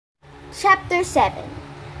Chapter 7.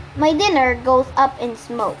 My dinner goes up in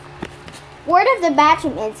smoke. Word of the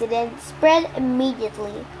bathroom incident spread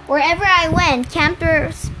immediately. Wherever I went,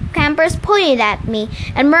 campers pointed at me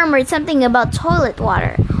and murmured something about toilet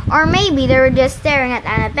water. Or maybe they were just staring at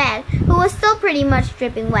Annabeth, who was still pretty much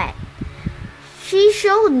dripping wet. She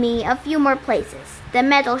showed me a few more places. The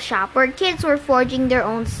metal shop where kids were forging their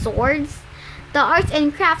own swords. The arts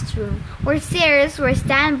and crafts room where sailors were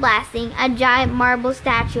sandblasting a giant marble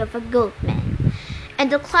statue of a goatman. And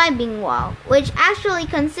the climbing wall, which actually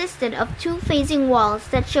consisted of two facing walls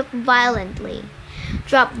that shook violently.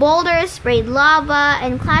 Dropped boulders, sprayed lava,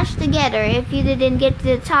 and clashed together if you didn't get to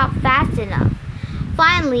the top fast enough.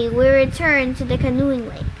 Finally, we returned to the canoeing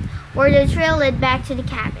lake, where the trail led back to the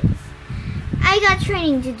cabins. I got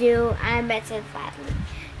training to do, Annabeth said flatly.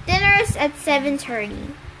 Dinner's at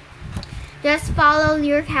 7:30. Just follow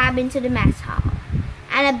your cabin to the mess hall.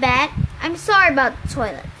 Annabeth, I'm sorry about the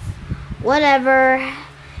toilets. Whatever.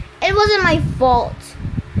 It wasn't my fault.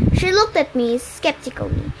 She looked at me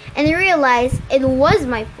skeptically and realized it was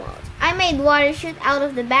my fault. I made water shoot out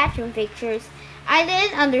of the bathroom fixtures. I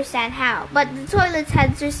didn't understand how, but the toilets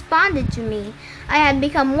had responded to me. I had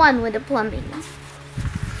become one with the plumbing.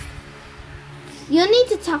 You need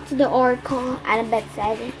to talk to the Oracle, Annabeth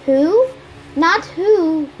said. Who? Not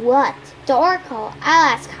who, what? The Oracle.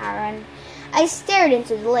 I'll ask Karen. I stared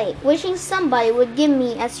into the lake, wishing somebody would give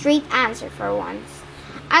me a straight answer for once.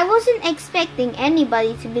 I wasn't expecting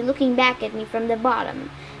anybody to be looking back at me from the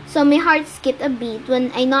bottom, so my heart skipped a beat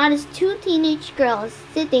when I noticed two teenage girls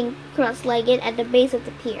sitting cross-legged at the base of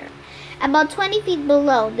the pier. About 20 feet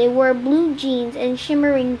below, they wore blue jeans and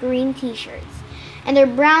shimmering green t-shirts, and their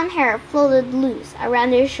brown hair floated loose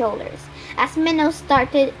around their shoulders as minnows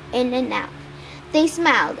darted in and out. They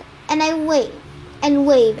smiled, and I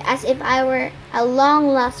waved as if I were a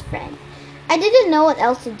long-lost friend. I didn't know what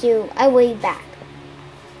else to do. I waved back.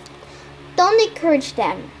 Don't encourage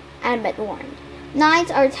them, Annabeth warned.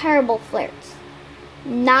 Naiads are terrible flirts.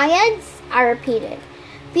 Naiads? I repeated,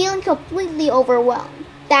 feeling completely overwhelmed.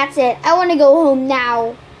 That's it. I want to go home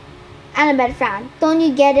now. Annabeth frowned. Don't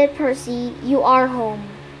you get it, Percy? You are home.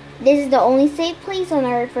 This is the only safe place on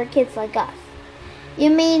earth for kids like us. You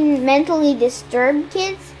mean mentally disturbed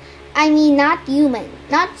kids? I mean not human.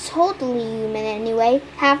 Not totally human anyway.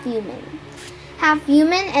 Half human. Half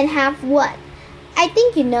human and half what? I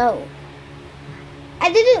think you know.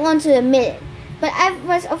 I didn't want to admit it, but I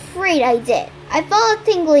was afraid I did. I felt a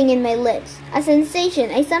tingling in my lips, a sensation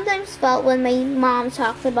I sometimes felt when my mom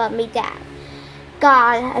talks about my dad.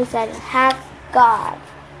 God, I said, half God.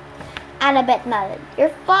 Annabeth nodded. Your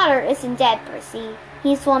father isn't dead, Percy.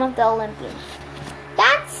 He's one of the Olympians.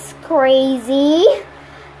 That's crazy.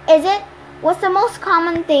 Is it? Was the most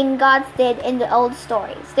common thing gods did in the old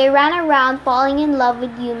stories. They ran around falling in love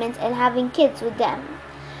with humans and having kids with them.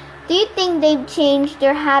 Do you think they've changed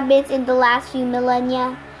their habits in the last few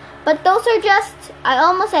millennia? But those are just, I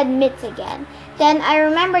almost said myths again. Then I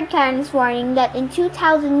remembered Karen's warning that in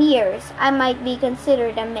 2,000 years I might be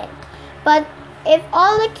considered a myth. But if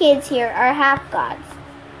all the kids here are half-gods,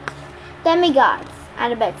 demigods,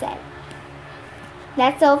 Annabeth said.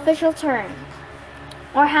 That's the official term.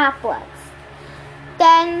 Or half-bloods.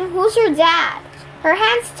 Then who's your dad? Her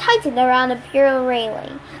hands tightened around the pier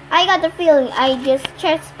railing. I got the feeling I just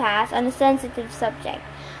trespassed on a sensitive subject.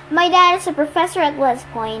 My dad is a professor at West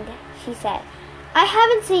Point, she said. I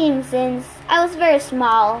haven't seen him since I was very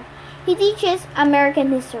small. He teaches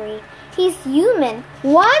American history. He's human.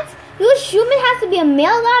 What? You human has to be a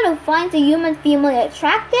male god who finds a human female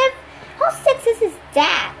attractive? How sexist is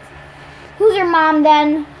that? Who's your mom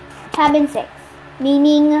then? Cabin 6.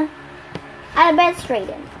 Meaning? Annabeth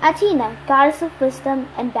straightened. Athena, goddess of wisdom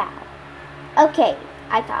and battle. Okay,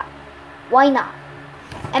 I thought. Why not?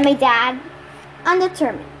 And my dad?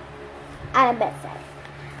 Undetermined, Annabeth said.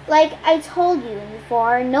 Like I told you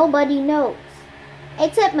before, nobody knows.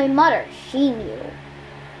 Except my mother, she knew.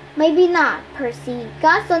 Maybe not, Percy.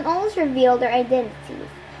 Gods don't always reveal their identities.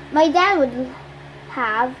 My dad would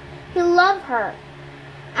have. He loved her.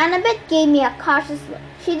 Annabeth gave me a cautious look.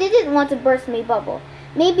 She didn't want to burst my bubble.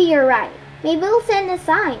 Maybe you're right. Maybe he'll send a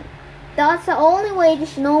sign. That's the only way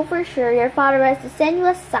to know for sure your father has to send you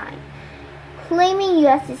a sign, claiming you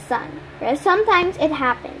as his son. But sometimes it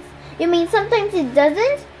happens. You mean sometimes it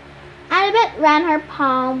doesn't? Annabeth ran her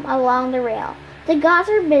palm along the rail. The gods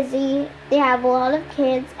are busy, they have a lot of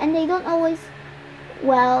kids, and they don't always,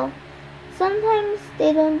 well, sometimes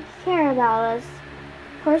they don't care about us.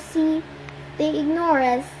 Percy, they ignore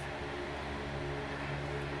us.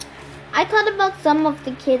 I thought about some of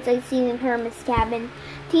the kids I'd seen in Hermit's cabin,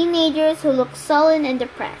 teenagers who looked sullen and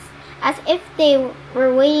depressed. as if they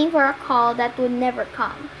were waiting for a call that would never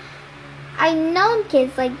come. I'd known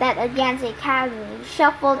kids like that at Yancey Academy,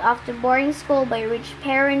 shuffled off to boarding school by rich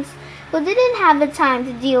parents who didn't have the time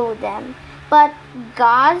to deal with them. But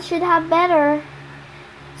God should have better.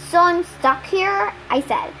 So I'm stuck here, I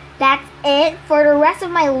said. That's it for the rest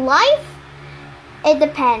of my life? It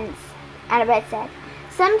depends, Annabeth said.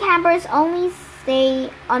 Some campers only stay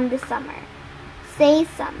on the summer. Say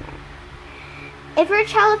summer. If you're a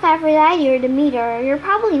child of Aphrodite or Demeter, you're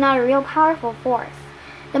probably not a real powerful force.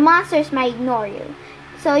 The monsters might ignore you,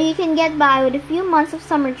 so you can get by with a few months of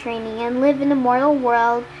summer training and live in the mortal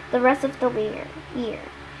world the rest of the year.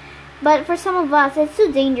 But for some of us, it's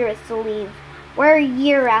too dangerous to leave. We're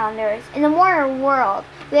year-rounders. In the mortal world,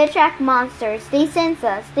 we attract monsters. They sense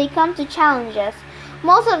us. They come to challenge us.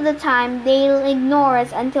 Most of the time, they'll ignore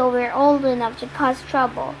us until we're old enough to cause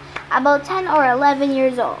trouble, about 10 or 11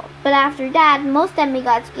 years old. But after that, most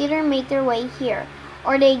demigods either make their way here,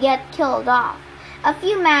 or they get killed off. A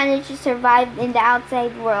few manage to survive in the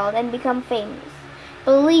outside world and become famous.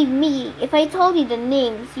 Believe me, if I told you the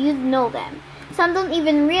names, you'd know them. Some don't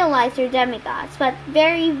even realize they're demigods, but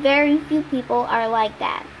very, very few people are like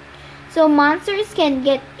that. So monsters can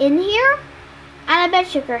get in here?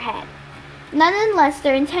 Annabeth shook her head. Not unless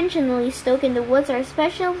they're intentionally stoked in the woods or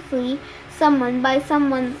especially summoned by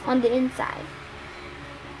someone on the inside.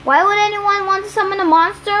 Why would anyone want to summon a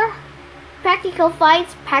monster? Practical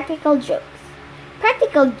fights, practical jokes.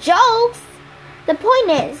 Practical jokes? The point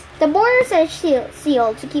is, the borders are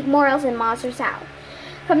sealed to keep mortals and monsters out.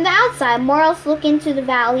 From the outside, mortals look into the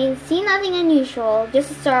valley and see nothing unusual,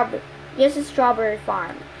 just a strawberry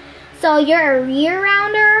farm. So you're a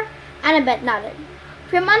year-rounder? Annabeth nodded.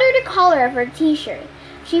 From under the collar of her t-shirt,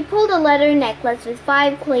 she pulled a leather necklace with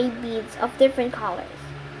 5 clay beads of different colors.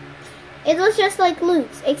 It was just like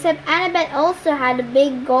Luke's, except Annabeth also had a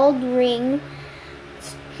big gold ring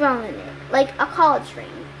strung in it, like a college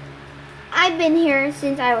ring. I've been here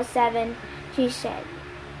since I was 7, she said.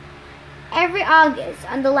 Every August,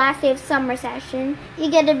 on the last day of summer session, you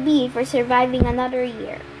get a bead for surviving another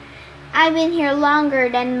year. I've been here longer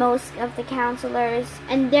than most of the counselors,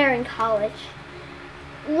 and they're in college.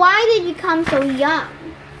 Why did you come so young?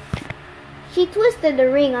 She twisted the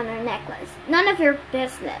ring on her necklace. None of your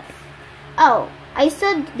business. Oh, I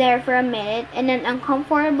stood there for a minute in an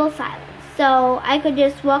uncomfortable silence. So I could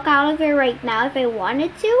just walk out of here right now if I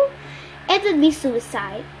wanted to? It would be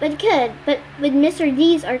suicide. But with Mr.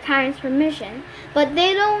 D's or Karen's permission. But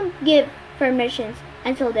they don't give permissions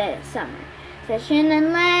until the summer session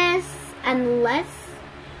unless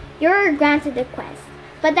you're granted a quest.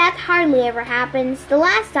 But that hardly ever happens. The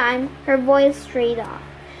last time, her voice strayed off.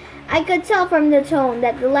 I could tell from the tone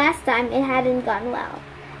that the last time it hadn't gone well.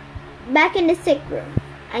 Back in the sick room,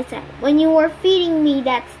 I said, when you were feeding me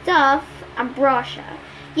that stuff, ambrosia.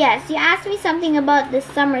 Yes, you asked me something about the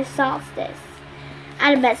summer solstice.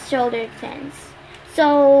 Annabeth's shoulder tensed.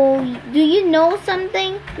 So, do you know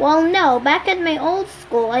something? Well, no. Back at my old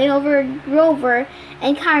school, I overheard Grover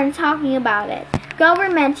and Karen talking about it. Grover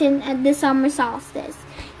mentioned at the summer solstice.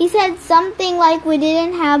 He said something like we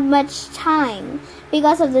didn't have much time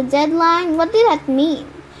because of the deadline. What did that mean?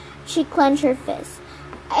 She clenched her fist.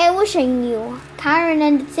 I wish I knew. Karen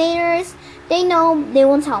and the satyrs, they know, they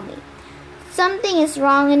won't tell me. Something is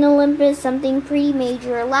wrong in Olympus, something pretty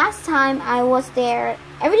major. Last time I was there,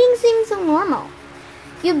 everything seemed so normal.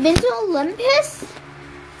 You've been to Olympus?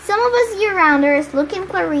 Some of us year-rounders, Luke and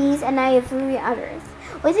Clarice, and I have 3 others.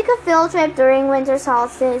 We took a field trip during winter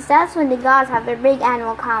solstice. That's when the gods have their big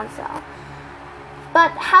annual council.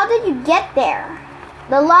 But how did you get there?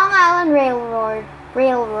 The Long Island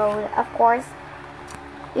Railroad, of course.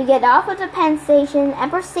 You get off at the Penn Station,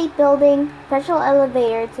 Empire State Building, special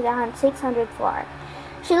elevator to the 600th floor.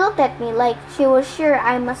 She looked at me like she was sure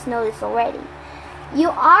I must know this already. You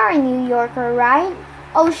are a New Yorker, right?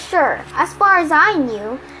 Oh, sure. As far as I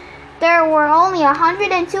knew, there were only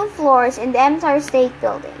 102 floors in the Empire State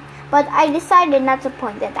Building, but I decided not to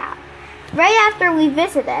point it out. Right after we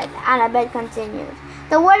visited, Annabeth continued,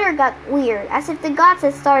 the weather got weird, as if the gods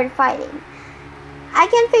had started fighting. I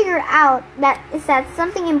can figure out that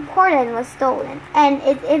something important was stolen, and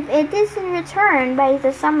if it isn't returned by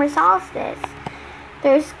the summer solstice,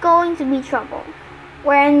 there's going to be trouble.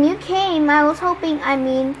 When you came, I was hoping,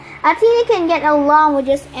 Athena can get along with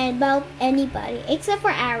just about anybody, except for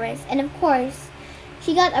Ares, and of course,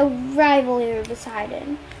 she got a rivalry with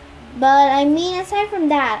Poseidon. But aside from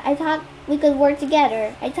that, I thought we could work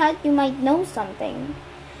together. I thought you might know something.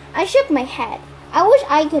 I shook my head. I wish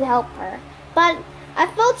I could help her, but I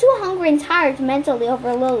felt too hungry and tired to mentally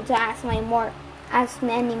overload to ask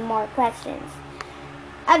many more questions.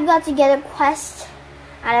 I've got to get a quest,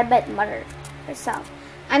 Annabeth muttered herself.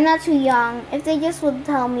 I'm not too young. If they just would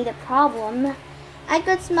tell me the problem. I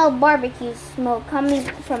could smell barbecue smoke coming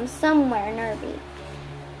from somewhere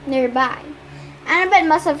nearby. Annabeth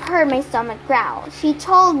must have heard my stomach growl. She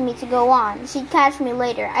told me to go on. She'd catch me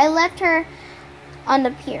later. I left her on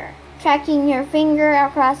the pier, tracking her finger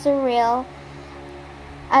across the rail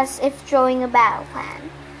as if drawing a battle plan.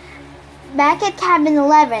 Back at cabin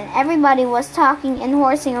 11, everybody was talking and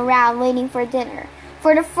horsing around waiting for dinner.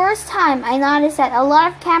 For the first time, I noticed that a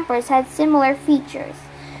lot of campers had similar features.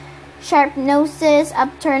 Sharp noses,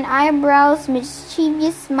 upturned eyebrows,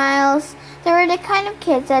 mischievous smiles. They were the kind of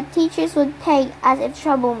kids that teachers would peg as if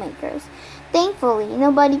troublemakers. Thankfully,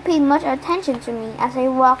 nobody paid much attention to me as I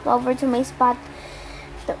walked over to my spot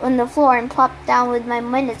on the floor and plopped down with my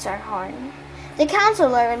miniature horn. The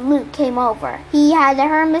counselor, Luke, came over. He had a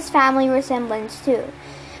Hermes family resemblance too.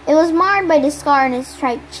 It was marred by the scar on his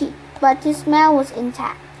striped cheek, but his smile was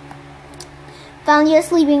intact. Found you a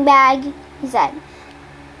sleeping bag, he said.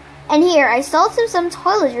 And here, I sold him some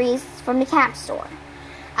toiletries from the camp store.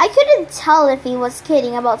 I couldn't tell if he was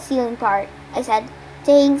kidding about stealing part. I said,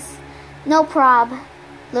 thanks. No prob.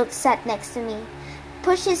 Luke sat next to me,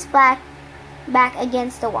 pushed his back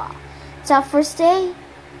against the wall. Tough first day?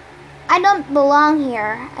 I don't belong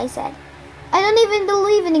here, I said. I don't even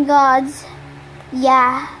believe in the gods.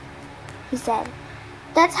 Yeah, he said.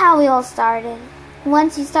 That's how we all started.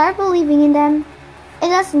 Once you start believing in them, it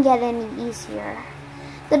doesn't get any easier.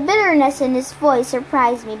 The bitterness in his voice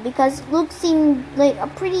surprised me because Luke seemed like a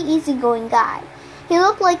pretty easygoing guy. He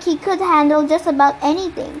looked like he could handle just about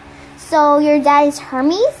anything. So your dad is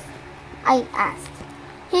Hermes? I asked.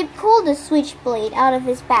 He pulled a switchblade out of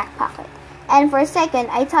his back pocket, and for a second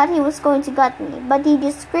I thought he was going to gut me, but he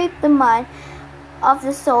just scraped the mud off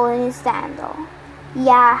the sole in his sandal.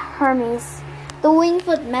 Yeah, Hermes. The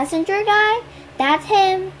wingfoot messenger guy? That's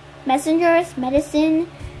him. Messengers, medicine,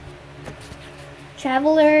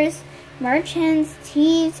 travelers, merchants,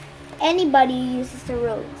 thieves, anybody who uses the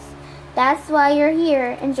roads. That's why you're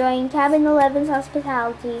here, enjoying Cabin 11's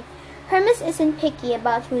hospitality. Hermes isn't picky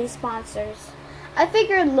about who he sponsors. I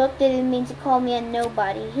figured Luke didn't mean to call me a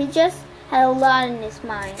nobody. He just had a lot in his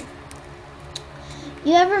mind.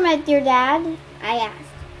 You ever met your dad? I asked.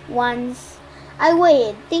 Once. I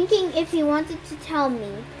waited, thinking if he wanted to tell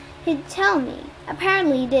me, he'd tell me.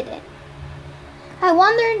 Apparently he didn't. I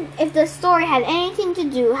wondered if the story had anything to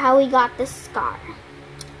do how he got the scar.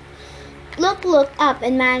 Luke looked up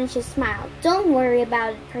and managed to smile. Don't worry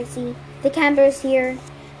about it, Percy. The campers here,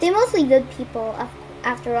 they're mostly good people.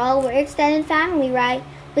 After all, we're extended family, right?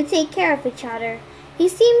 We take care of each other. He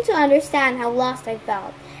seemed to understand how lost I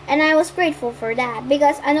felt, and I was grateful for that,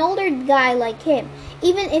 because an older guy like him,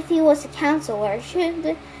 even if he was a counselor,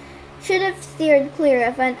 should have steered clear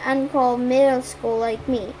of an uncalled middle school like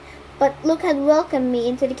me. But Luke had welcomed me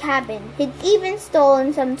into the cabin. He'd even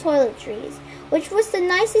stolen some toiletries, which was the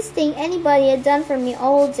nicest thing anybody had done for me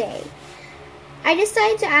all day. I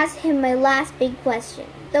decided to ask him my last big question,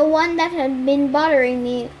 the one that had been bothering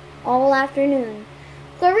me all afternoon.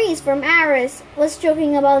 Clarice from Aris was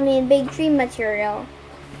joking about me in big tree material.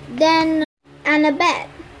 Then Annabeth.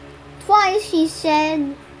 Twice she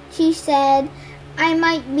said I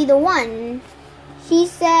might be the one. She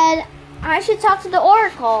said I should talk to the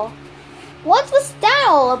oracle. What was that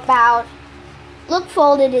all about? Luke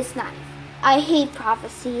folded his knife. I hate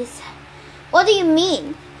prophecies. What do you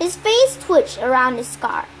mean? His face twitched around his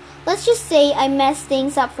scar. Let's just say I messed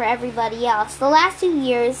things up for everybody else. The last 2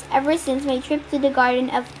 years, ever since my trip to the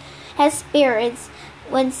Garden of Hesperids,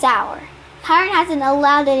 went sour. Karen hasn't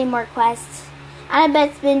allowed any more quests.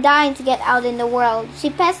 Annabeth's been dying to get out in the world. He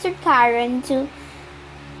pestered Karen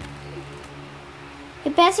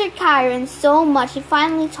so much he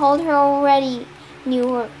finally told her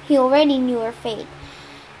he already knew her fate.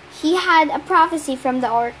 He had a prophecy from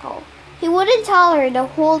the oracle. He wouldn't tell her the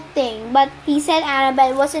whole thing, but he said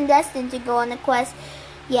Annabeth wasn't destined to go on a quest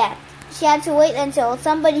yet. She had to wait until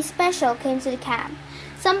somebody special came to the camp.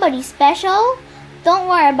 Somebody special? Don't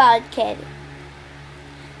worry about it, kid,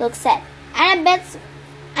 Luke said. Annabeth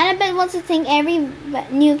wants to think every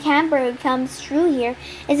new camper who comes through here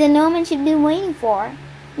is a gnome she'd been waiting for.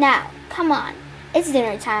 Now, come on, it's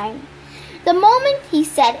dinner time. The moment he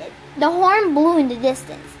said it, the horn blew in the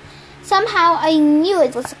distance. Somehow I knew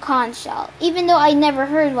it was a conch shell, even though I never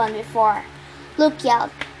heard one before. Luke yelled,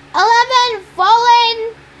 11, fall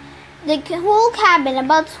in! The whole cabin,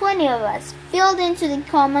 about 20 of us, filled into the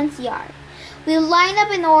commons yard. We lined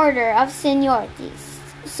up in order of seniority,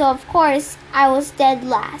 so of course I was dead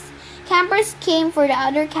last. Campers came for the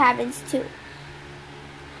other cabins too.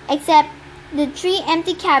 Except the 3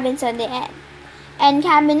 empty cabins on the end, and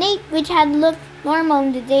cabin 8, which had looked normal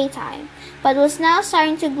in the daytime, but was now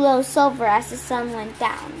starting to glow silver as the sun went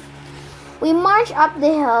down. We marched up the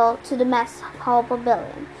hill to the mess hall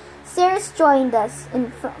pavilion. Stairs joined us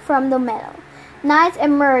from the meadow. Knights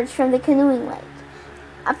emerged from the canoeing lake.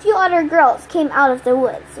 A few other girls came out of the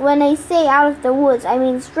woods. When I say out of the woods, I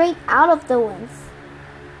mean straight out of the woods.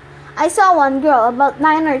 I saw one girl, about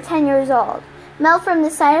 9 or 10 years old, melt from the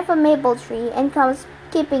side of a maple tree and come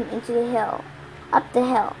skipping up the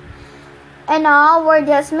hill. And all were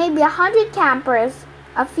just maybe 100 campers,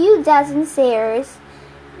 a few dozen sailors,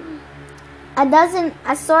 a dozen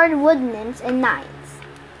assorted wood nymphs and knights.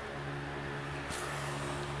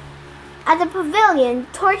 At the pavilion,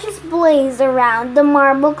 torches blazed around the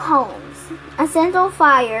marble columns. A central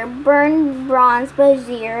fire burned bronze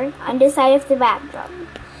brazier on the side of the backdrop.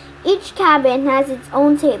 Each cabin has its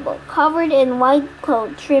own table, covered in white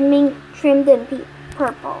cloth trimmed in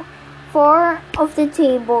purple. 4 of the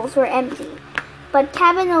tables were empty, but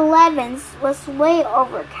cabin 11's was way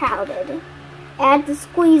overcrowded. I had to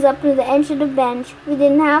squeeze up to the edge of the bench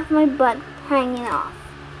within half my butt hanging off.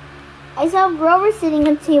 I saw Grover sitting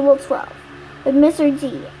at table 12 with Mr.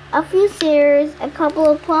 D, a few sailors, a couple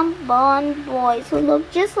of plump blonde boys who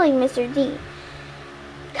looked just like Mr. D.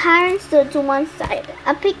 Karen stood to one side,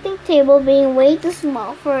 a picnic table being way too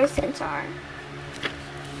small for a centaur.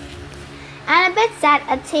 Annabeth sat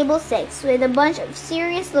at table 6 with a bunch of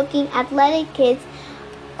serious-looking athletic kids,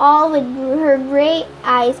 all with her gray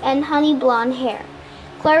eyes and honey blonde hair.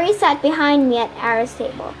 Clary sat behind me at Ara's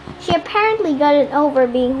table. She apparently gotten over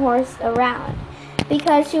being horsed around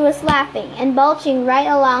because she was laughing and belching right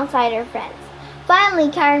alongside her friends.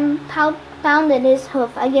 Finally, Karen pounded his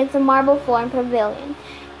hoof against the marble floor in the pavilion,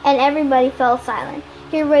 and everybody fell silent.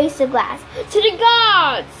 He raised a glass. "To the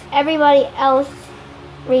gods!" Everybody else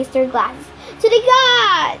raised their glasses. "To the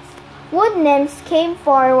gods!" Wood nymphs came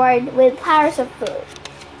forward with platters of food.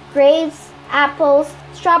 Grapes, apples,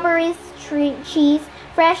 strawberries, cheese,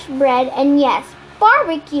 fresh bread, and yes,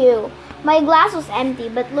 barbecue. My glass was empty,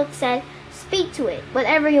 but Luke said, "Speak to it,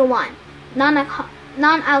 whatever you want.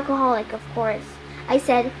 Non-alcoholic, of course." I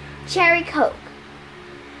said, "Cherry Coke."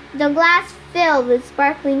 The glass filled with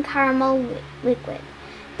sparkling caramel liquid.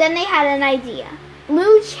 Then they had an idea.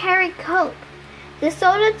 Blue cherry Coke. The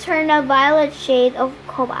soda turned a violet shade of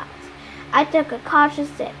cobalt. I took a cautious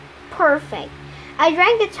sip. Perfect. I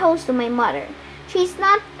drank a toast to my mother. "She's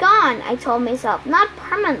not gone," I told myself. "Not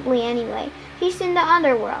permanently, anyway. She's in the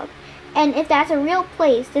underworld. And if that's a real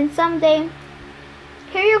place, then someday—"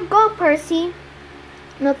 "Here you go, Percy,"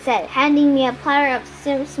 Milk said, handing me a platter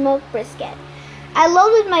of smoked brisket. I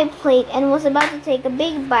loaded my plate and was about to take a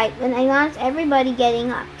big bite when I noticed everybody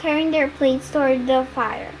getting up, carrying their plates toward the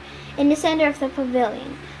fire in the center of the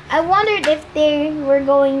pavilion. I wondered if they were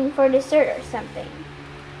going for dessert or something.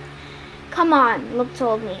 "Come on," Luke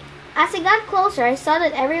told me. As I got closer, I saw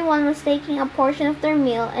that everyone was taking a portion of their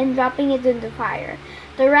meal and dropping it in the fire.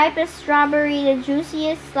 The ripest strawberry, the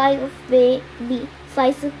juiciest slice of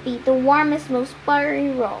beet, the warmest, most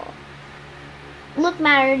buttery roll. Luke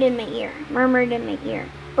murmured in my ear.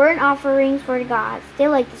 "Burnt offerings for the gods. They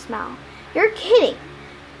like the smell." "You're kidding."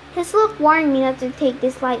 His look warned me not to take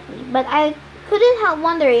this lightly, but I couldn't help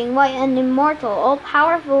wondering why an immortal,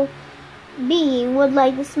 all-powerful being would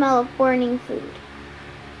like the smell of burning food.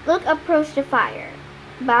 Luke approached the fire,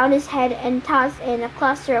 bowed his head, and tossed in a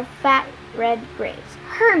cluster of fat red grapes.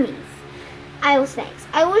 "Hermes!" I was next.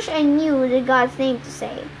 I wish I knew the god's name to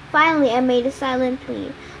say. Finally, I made a silent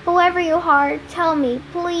plea. "Whoever you are, tell me,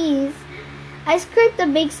 please." I scraped a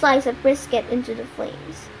big slice of brisket into the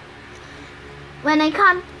flames. When I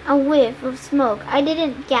caught a whiff of smoke, I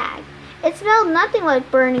didn't gag. It smelled nothing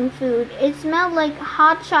like burning food. It smelled like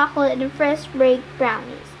hot chocolate and fresh-baked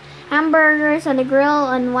brownies, hamburgers on the grill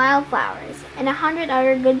and wildflowers, and 100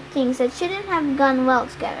 other good things that shouldn't have gone well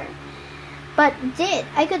together. But did.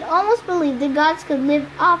 I could almost believe the gods could live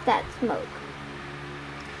off that smoke.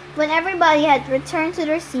 When everybody had returned to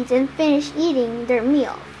their seats and finished eating their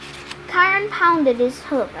meal, Chiron pounded his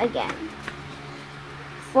hoof again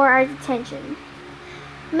for our attention.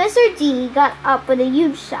 Mr. D got up with a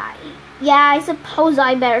huge sigh. "Yeah, I suppose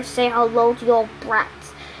I better say hello to your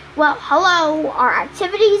brats. Well, hello. Our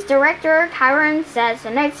activities director, Chiron, says the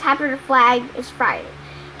next chapter of the flag is Friday.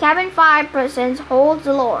 Cabin 5 presents holds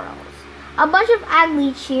the laurels." A bunch of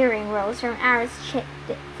ugly cheering rose from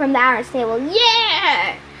the Ara's table.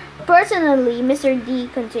 "Yeah!" "Personally," Mr. D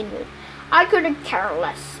continued, "I couldn't care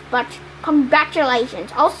less, but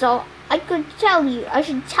congratulations. Also, I should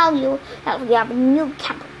tell you that we have a new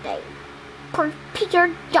camper today. Peter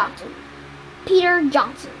Johnson.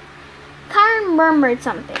 Karen murmured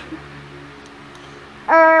something.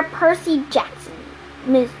 Percy Jackson,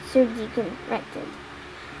 Mr. Deacon corrected.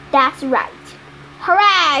 That's right.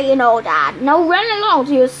 Hooray, you know that. Now run along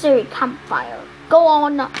to your serried campfire. Go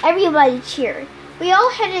on. Everybody cheered. We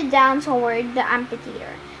all headed down toward the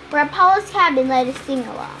amphitheater, where Apollo's cabin let us sing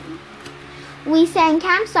along. We sang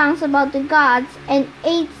camp songs about the gods and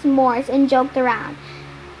ate s'mores and joked around.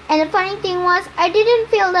 And the funny thing was, I didn't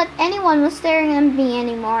feel that anyone was staring at me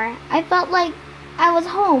anymore. I felt like I was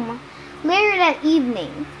home. Later that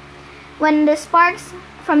evening, when the sparks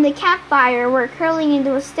from the campfire were curling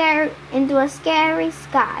into a scary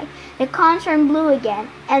sky, the conch turned blue again,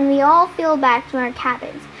 and we all flew back to our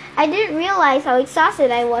cabins. I didn't realize how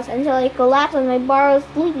exhausted I was until I collapsed on my borrowed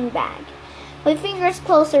sleeping bag, with fingers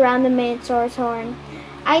closed around the Minotaur's horn.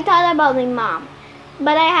 I thought about my mom,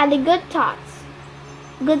 but I had the good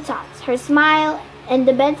thoughts, her smile, and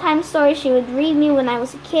the bedtime story she would read me when I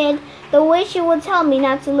was a kid, the way she would tell me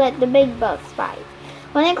not to let the big bugs bite.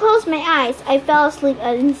 When I closed my eyes, I fell asleep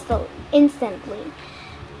instantly.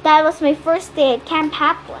 That was my first day at Camp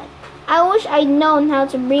Haplet. I wish I'd known how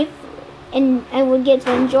to breathe, and I would get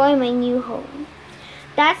to enjoy my new home.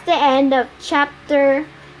 That's the end of chapter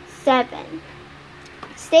 7.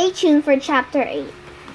 Stay tuned for chapter 8.